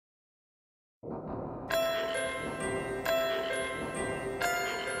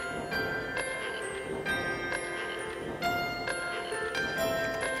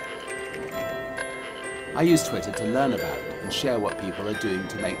I use Twitter to learn about and share what people are doing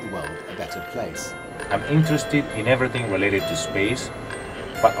to make the world a better place. I'm interested in everything related to space,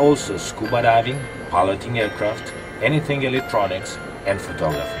 but also scuba diving, piloting aircraft, anything electronics, and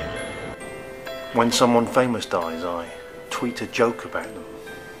photography. When someone famous dies, I tweet a joke about them.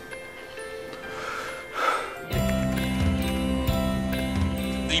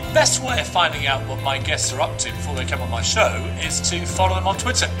 The best way of finding out what my guests are up to before they come on my show is to follow them on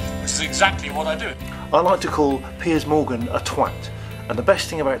Twitter, which is exactly what I do. I like to call Piers Morgan a twat, and the best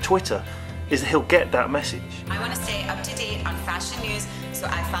thing about Twitter is that he'll get that message. I want to stay up to date on fashion news, so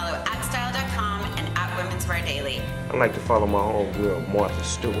I follow @style.com and @womenswear daily. I like to follow my homegirl, Martha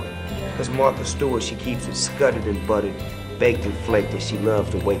Stewart. Because Martha Stewart, she keeps it scudded and buttered, baked and flaked, and she loves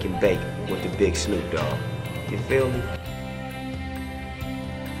to wake and bake with the big Snoop Dogg. You feel me?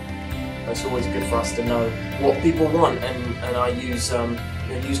 It's always good for us to know what people want, and I use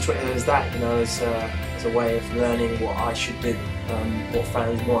Twitter as that, as a way of learning what I should do, what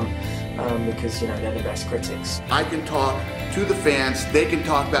fans want, because they're the best critics. I can talk to the fans, they can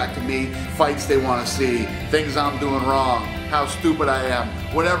talk back to me, fights they want to see, things I'm doing wrong, how stupid I am,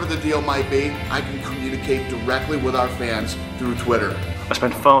 whatever the deal might be, I can communicate directly with our fans through Twitter. I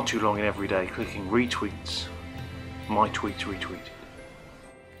spend far too long in every day clicking retweets, my tweets retweeted.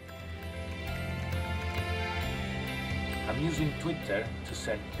 I'm using Twitter to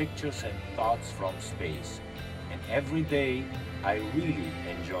send pictures and thoughts from space, and every day I really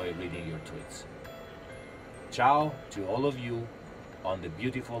enjoy reading your tweets. Ciao to all of you on the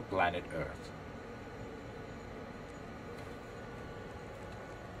beautiful planet Earth.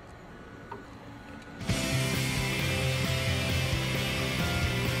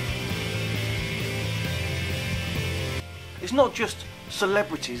 It's not just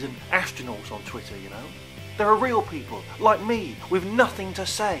celebrities and astronauts on Twitter, There are real people, like me, with nothing to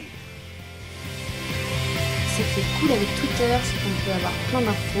say. Ce qui est cool avec Twitter, c'est qu'on peut avoir plein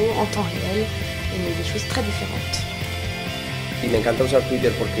d'infos en temps réel et des choses très différentes. Y me encanta usar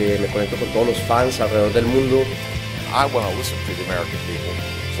Twitter porque me conecto con todos los fans alrededor del mundo. I want to listen to the American people,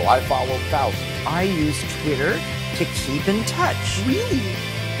 so I follow thousands. I use Twitter to keep in touch. Really?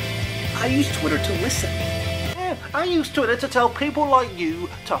 I use Twitter to listen. Yeah, I use Twitter to tell people like you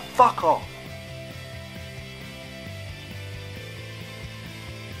to fuck off.